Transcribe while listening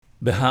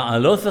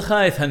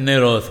Beha'alothkha et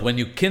haneroth, when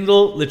you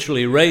kindle,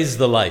 literally raise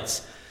the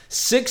lights.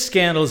 6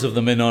 candles of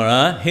the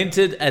menorah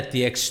hinted at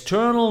the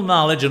external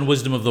knowledge and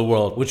wisdom of the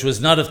world, which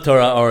was not of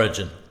Torah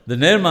origin. The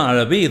Ner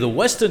Ma'arabi, the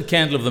western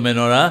candle of the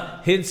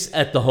menorah, hints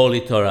at the Holy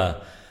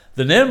Torah.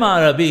 The Ner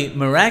Ma'arabi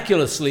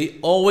miraculously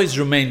always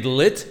remained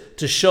lit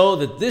to show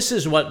that this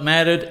is what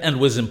mattered and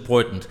was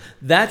important.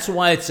 That's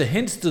why it's a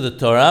hint to the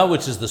Torah,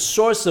 which is the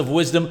source of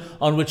wisdom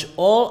on which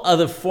all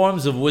other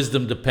forms of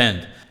wisdom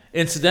depend.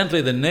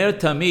 Incidentally, the Ner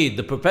Tamid,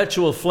 the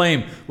perpetual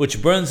flame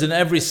which burns in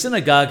every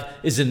synagogue,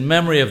 is in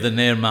memory of the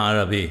Ner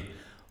Ma'arabi.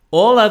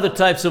 All other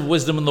types of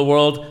wisdom in the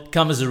world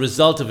come as a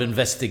result of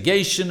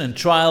investigation and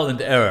trial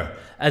and error.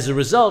 As a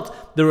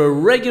result, there are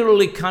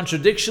regularly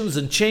contradictions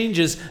and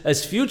changes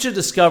as future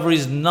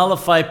discoveries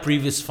nullify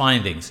previous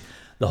findings.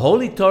 The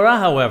Holy Torah,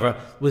 however,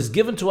 was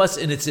given to us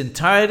in its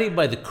entirety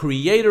by the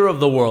Creator of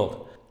the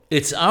world.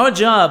 It's our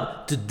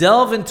job to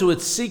delve into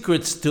its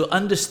secrets to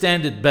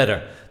understand it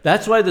better.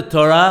 That's why the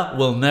Torah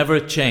will never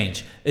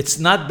change. It's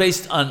not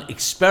based on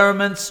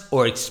experiments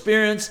or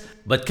experience,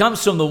 but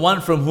comes from the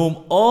one from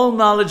whom all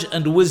knowledge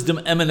and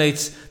wisdom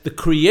emanates, the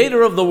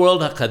Creator of the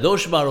world,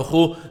 HaKadosh Baruch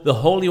Hu, the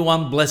Holy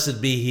One,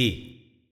 blessed be He.